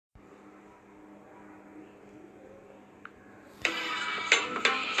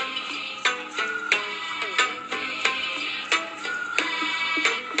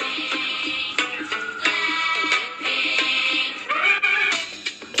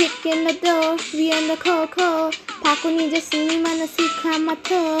kicking the door, we in the cold. 바꾼 이제 스님하는 시크한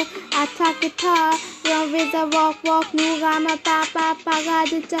마트. 아타 기타, run with the walk, 누가 말 빠빠빠가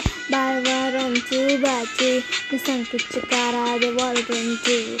듣자. 말발은 두 바지, 내 손끝을 깔아대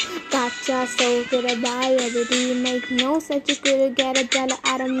월든지. 가짜 속으로 liability, make no sense, you couldn't get a dollar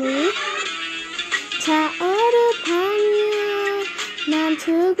out of me. 자어르반이야, 난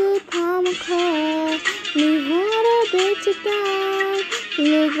두고 파먹어. 네 화를 비추다.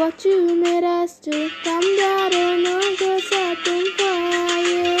 Look what you made us do. 감다른 얼굴 setting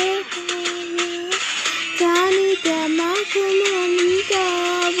fire. 다니들만큼은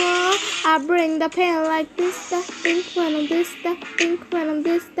무거워. I bring the pain like this, that, think when I'm this, that, think when I'm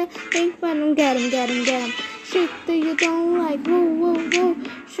this, that, think when I'm get 'em. Shit that you don't like, whoa.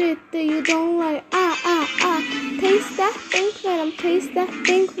 Shit that you don't like, ah. Taste that, think when I'm taste that,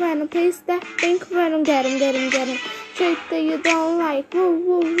 think when I'm taste that, think when I'm get 'em. Shit that you don't like,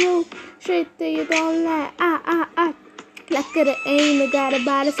 whoa. Shit that you don't like, ah. Look at the aim, I got a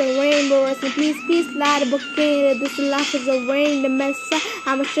body, some rainbow, rest in peace, light a bouquet, this life is a rain, the mess up,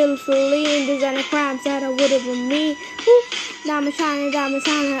 I'm a chill Celine, designing crimes that I would've been me. Diamond shining,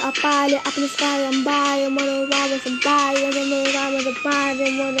 up body, up in the sky, I'm buying, wanna ride with some buy, wanna ride with a buy,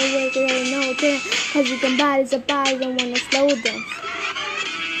 they wanna wake it ain't no time, cause you can buy this a buy, don't wanna slow down.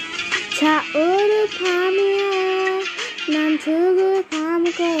 자우르밤이야, 난 두고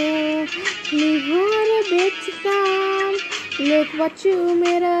밤고, 네 화를 비추다. Look what you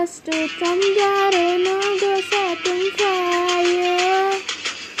made us do. 잠자리 너도 setting fire.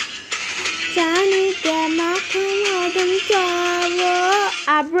 자니들만큼 어둠 trouble.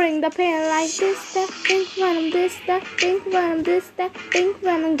 I bring the pain like this, that, think when I'm this, that, think when I'm this, that, think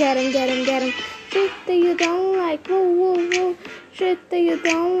when I'm get 'em. Shit that you don't like, whoa. Shit that you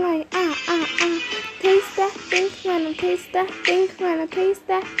don't like, ah. Taste that, think when I'm taste that, think when I taste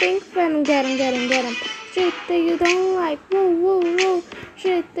that, think when I'm get 'em. Shit that you don't like, whoa.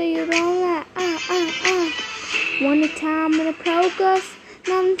 Shit that you don't like, ah. One time in the progress,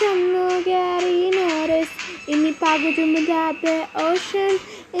 난 정말 getting notice. 이미 빠져주면 다 the ocean.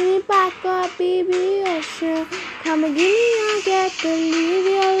 이미 바꿔 BB ocean. Come and give me a get to leave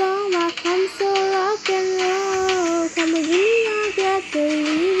you alone. I come so rock and roll. Come and give me a get to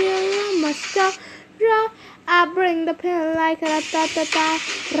leave you alone. Must go raw. I bring the pen like ratatata.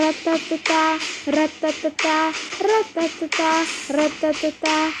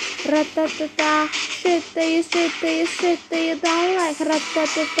 Shit that you don't like.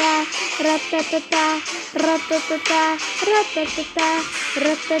 Ratatata.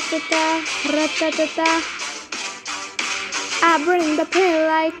 I bring the pen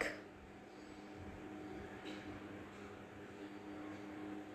like